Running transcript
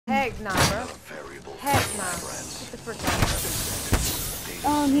Heck nah, bro. Heck nah. Get the frick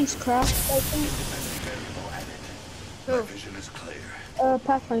out. He's cracked, I think. Who?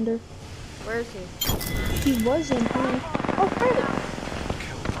 Pathfinder. Where is he? He was in here. Oh, frick!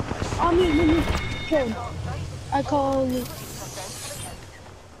 Me. Kill him. I call you.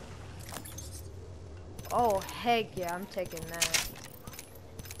 Oh, heck yeah, I'm taking that.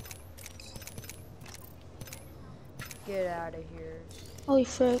 Get out of here. Holy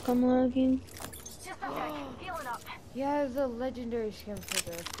frick, I'm lagging. He has a legendary skin for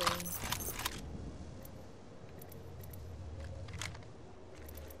this thing.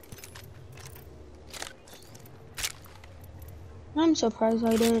 I'm surprised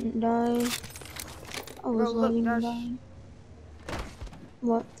I didn't die. I was lagging and dying.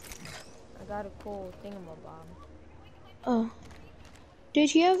 What? I got a cool thingamabob. Oh. Did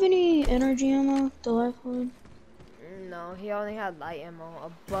he have any energy ammo? The lifeline? No, he only had light ammo. A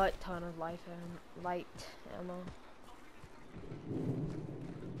butt ton of light ammo.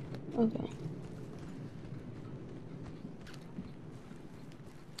 Okay.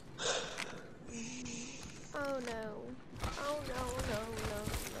 Oh no. Oh no.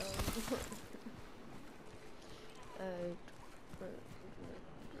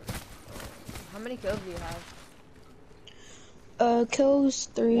 How many kills do you have? Kills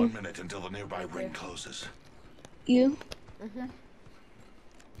 3. 1 minute until the nearby ring closes. You? Mhm.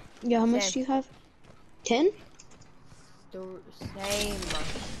 Yeah, how much do you have? 10? Same.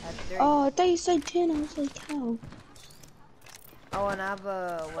 At 3. Oh, I thought you said 10. I was like, how? Oh, and I have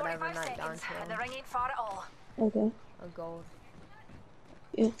a whatever night down to. The ring ain't far at all. Okay. A gold.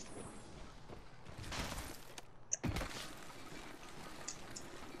 Yeah.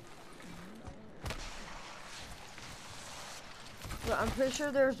 But I'm pretty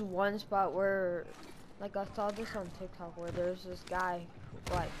sure there's one spot where, like I saw this on TikTok, where there's this guy,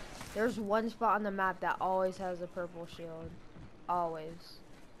 like, there's one spot on the map that always has a purple shield. Always.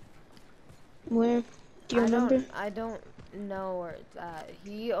 Where? Do you remember? I don't know where it's at.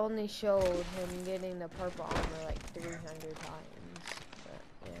 He only showed him getting the purple armor like 300 times. But,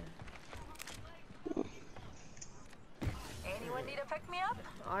 yeah. Anyone need to pick me up?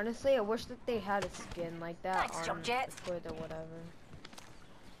 Honestly, I wish that they had a skin like that Thanks, on Jet. for the whatever.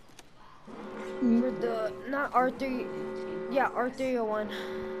 Mm. For the not R3, yeah R301,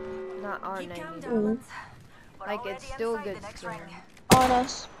 not R90. Like it's still a good skin. On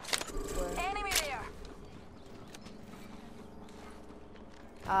us. Enemy there.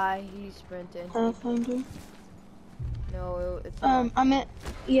 He's sprinting. Pathfinder. No, it's I meant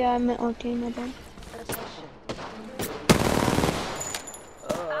Octane, my bad.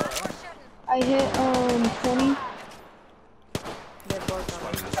 I hit 20. They're both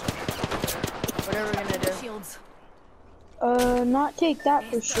on me. What are we gonna do? Shields. Not take that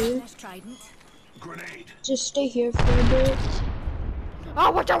for sure. Grenade. Just stay here for a bit.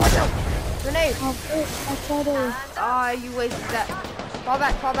 Oh, watch out! Grenade! Oh, frick, I tried to. You wasted that. Fall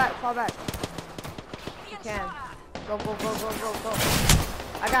back. You can. Go.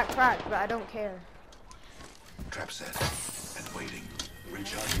 I got cracked, but I don't care. Trap set. And waiting.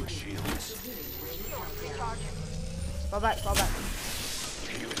 Recharge your shields. Fall back.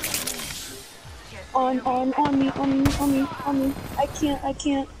 Here it comes. On me. I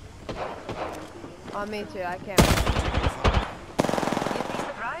can't. On me too, I can't. You'd be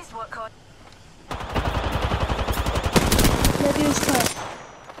surprised what caught. That is cut.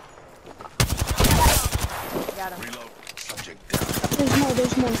 Got him. Reload. Subject down.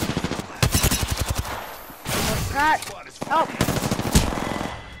 There's more. Crack! Oh!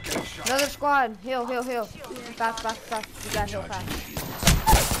 Getting shot. Another squad. Heal. Fast. You gotta heal fast.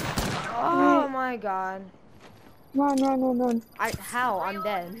 Oh my god. Run. How? I'm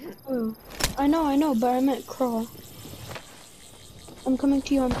dead. Oh. I know, but I meant crawl. I'm coming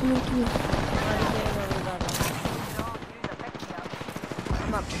to you. I'm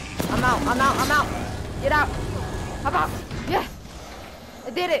out. Get out. I'm out. Yes! I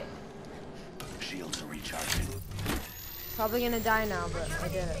did it. Shields are recharging. Probably gonna die now, but I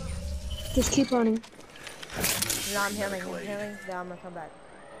did it. Just keep running. Now I'm healing. Now I'm gonna come back.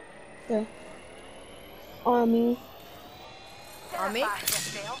 Okay. On me. On me? Or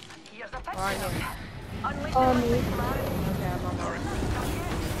on you? On me. Okay, I'm on my way.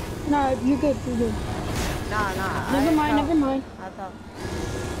 Nah, you're good. Nah. Never mind. I thought.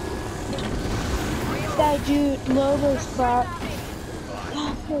 That dude, Lobo's spot.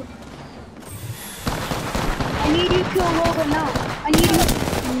 I need you to kill Lobo now. I need you.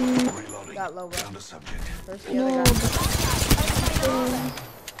 Reloading. Got Lobo. Down to subject. Where's the No. other guy?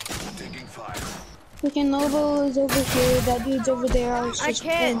 Taking fire. Freaking Lobo is over here. That dude's over there. I was I just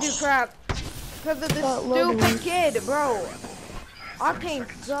can't do pinched. crap because of this Got loaded. stupid kid, bro. Octane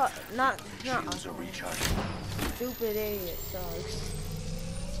sucks. Not Shields are Octane. recharging. Stupid idiot sucks.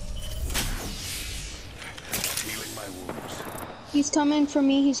 Healing my wounds. He's coming for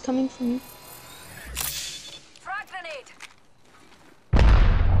me. He's coming for me. Frag grenade.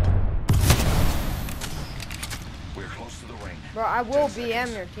 We're close to the ring. Bro, I will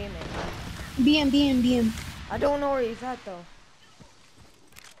BM your teammate. BM. I don't know where he's at though.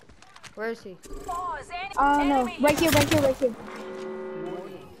 Where is he? Pause. No. Enemy. Right here. Bro,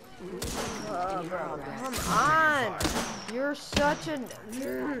 come on. You're such an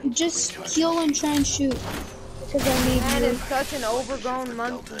Just heal and try and shoot. Because I need man you. is such an overgrown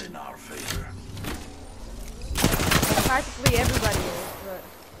monkey. Delta in our favor. Practically everybody is, but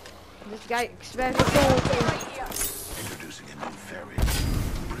this guy expects Right here. Introducing a new variant.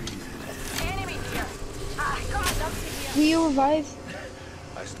 Breathe it Enemy here. Ah, God, that's here. Will you revive? in.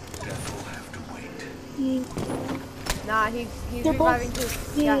 Death will have to wait. He- Nah, he's They're both- reviving too.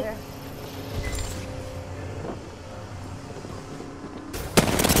 yeah. Yeah.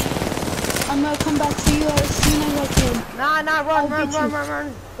 I'm gonna come back to you as soon as I can. Nah, I'll run. get you.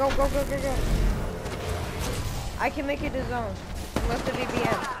 Go. I can make it a zone. Unless the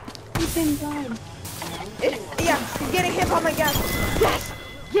BBM. He's been gone. Yeah, he's getting hit by my gas.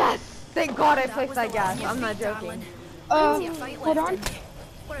 Yes! Thank God I placed that gas. I'm not joking. Hold on.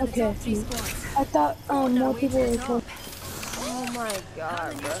 Okay. I thought more people were coming. Oh my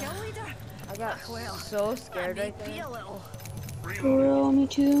God, bro. I got so scared right there. For real, me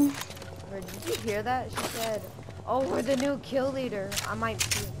too. Bro, did you hear that? She said, "Oh, we're the new kill leader." I might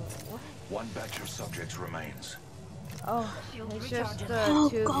see. What? One batch of subjects remains. Oh, it's just the Oh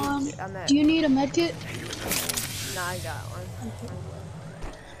two. god. I'm at. Do you need a medkit? Nah, I got one.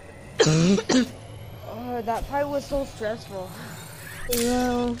 Oh, that fight was so stressful. For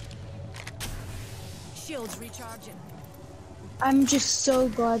real. Shields recharging. I'm just so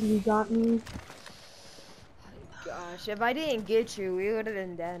glad you got me. Gosh, if I didn't get you, we would have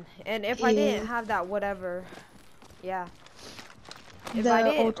been dead. And if I Yeah. didn't have that whatever, yeah. If The I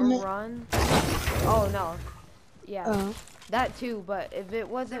didn't ultimate? run, oh no, yeah, Oh. that too. But if it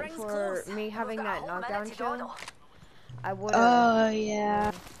wasn't ring's for close. me having We've got a that whole minute knockdown to kill, go. I would have. Oh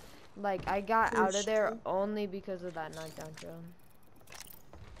yeah. Like I got For out of there sure. only because of that knockdown kill.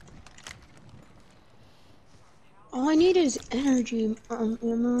 All I need is energy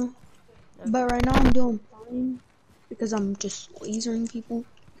ammo. But right now I'm doing fine because I'm just lasering people.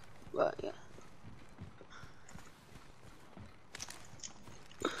 But yeah.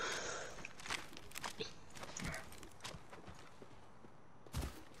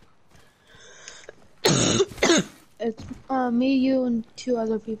 It's me, you, and 2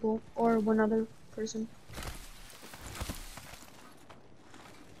 other people, or 1 other person.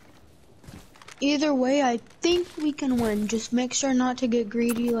 Either way, I think we can win. Just make sure not to get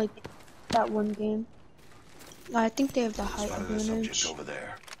greedy like that one game. I think they have the height Spotted the advantage. subjects over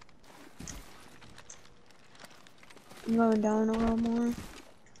there. I'm going down a little more.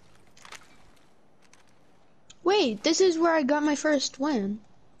 Wait, this is where I got my first win.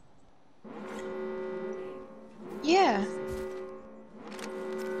 Yeah.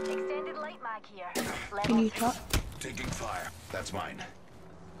 Extended light mag here. Can you talk? Taking fire. That's mine.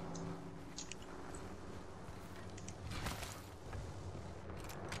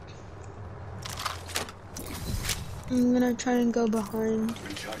 I'm gonna try and go behind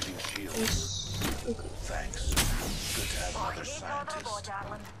Recharging shields. this. Okay. Thanks. Good to have another Get another bow, scientist.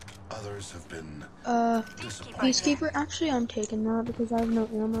 darling. Others have been disappointed. Peacekeeper, actually I'm taking that because I have no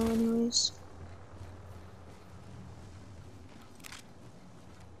ammo anyways.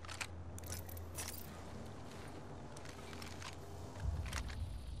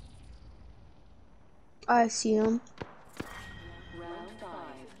 I see him.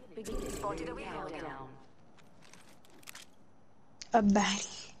 Spotted a wee pelican. A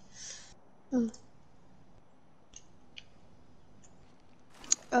baddie.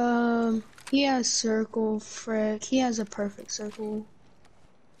 He has circle, frick. He has a perfect circle.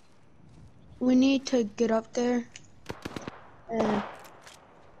 We need to get up there. And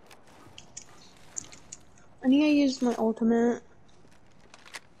I need to use my ultimate.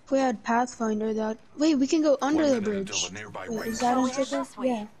 If we had Pathfinder, that. Wait, we can go under 1 the minute bridge. until the nearby Wait, ring is that Oh, in yeah, circle? this way.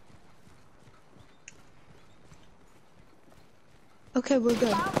 Yeah. Okay, we're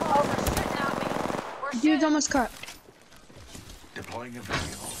good. Bomb balls are shooting at me. We're Dude's shooting. almost cut. Deploying a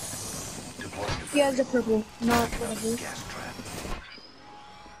vehicle. Deploying a He has a purple, not whatever. gas trap.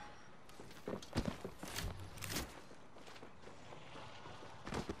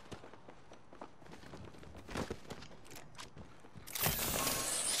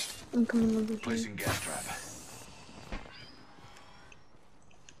 I'm coming over here. Placing gas trap.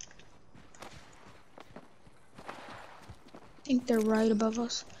 I think they're right above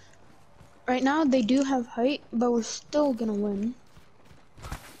us. Right now, they do have height, but we're still gonna win.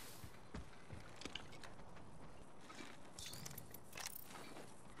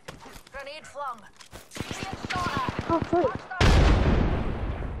 Grenade flung. Being shot at. Oh, great.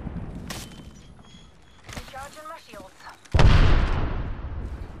 Recharging my shields.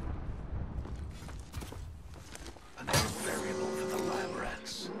 A new variable for the lab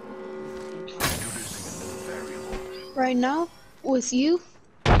rats. Introducing a new variable. Right now, with you,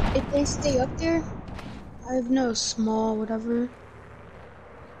 if they stay up there, I have no small whatever.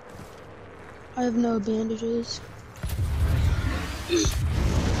 I have no bandages.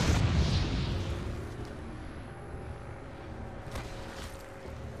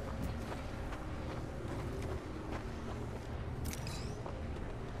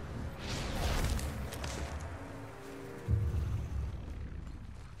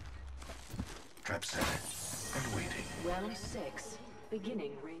 Trap set and waiting. Round 6.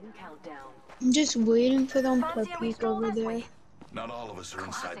 Beginning ring countdown. I'm just waiting for them to Fancy a wee peek stroll over this there. way? Not all of us are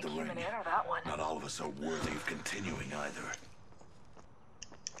inside Classic the ring. human error, that one. Not all of us are worthy of continuing either.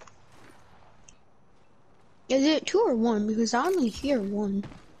 Is it 2 or 1? Because I only hear 1.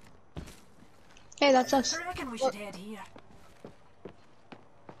 Hey, that's us. I reckon we should head here.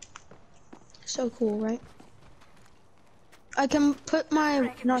 So cool, right? I can put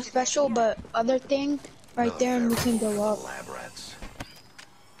my, not special, but other thing right there and we can go up. Lab rats.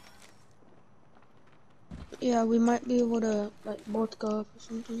 Yeah, we might be able to, like, both go up or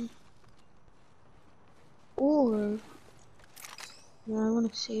something. Or... Yeah, I want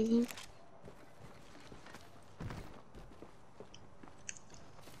to save him.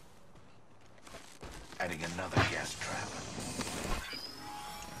 Adding another gas trap.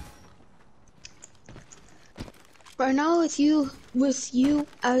 Right now, with you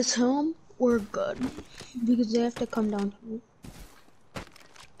as home, we're good. Because they have to come down here.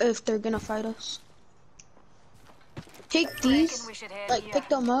 If they're gonna fight us. Take these, we should head like, here. pick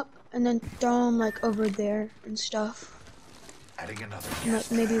them up, and then throw them, like, over there and stuff. Adding another And, gas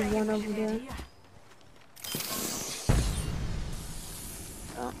like, maybe trap. one over there.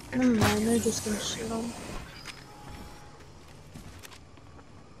 Oh, never mind, they're just gonna shoot them.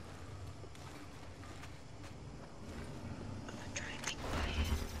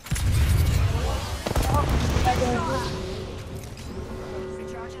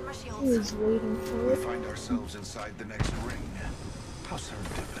 Recharging my He shields. was waiting for We it. find ourselves inside the next ring. How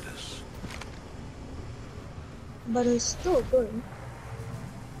serendipitous. But it's still good.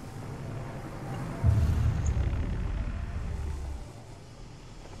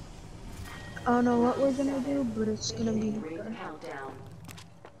 I don't know what we're gonna do, but it's gonna be Beginning ring good. countdown.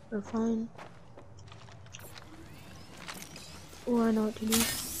 We're fine. Oh, I know what to do.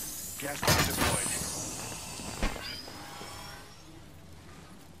 Gas trap deployed.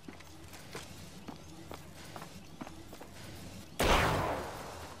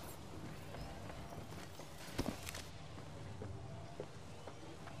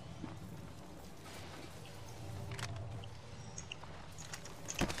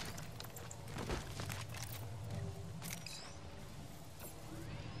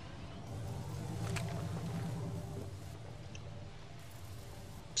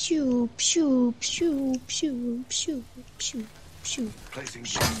 Pew, pew, pew, pew, pew, pew, pew, Placing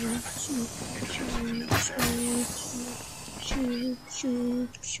gas trap. Introducing a new variable. pew, pew,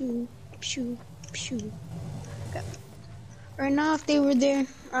 pew, pew, pew. Okay. Right now, if they were there,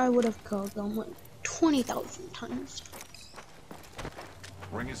 I would have killed them like 20,000 times.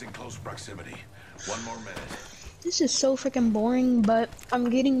 Ring is in close proximity. 1 more minute. This is so freaking boring, but I'm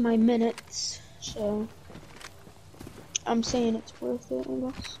getting my minutes, so I'm saying it's worth it,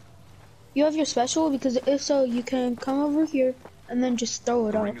 I guess. You have your special? Because if so, you can come over here and then just throw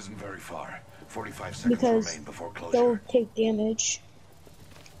it The up. ring isn't very far. 45 seconds Because remain before they'll closure. take damage.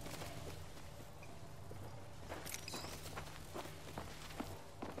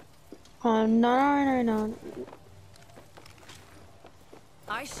 Oh, no.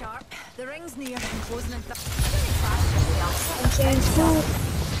 Eye sharp. The ring's near. Closing in. I'm saying cool.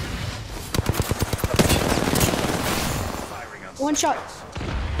 Firing on One shot.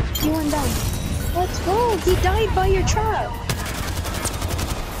 suspects. He went down. Let's go. He died by your trap.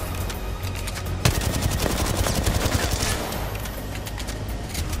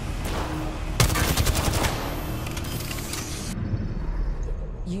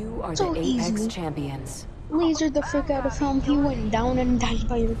 You are So the Apex easy. champions. Lasered the frick out of him. He went down and died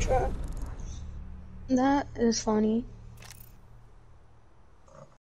by your trap. That is funny.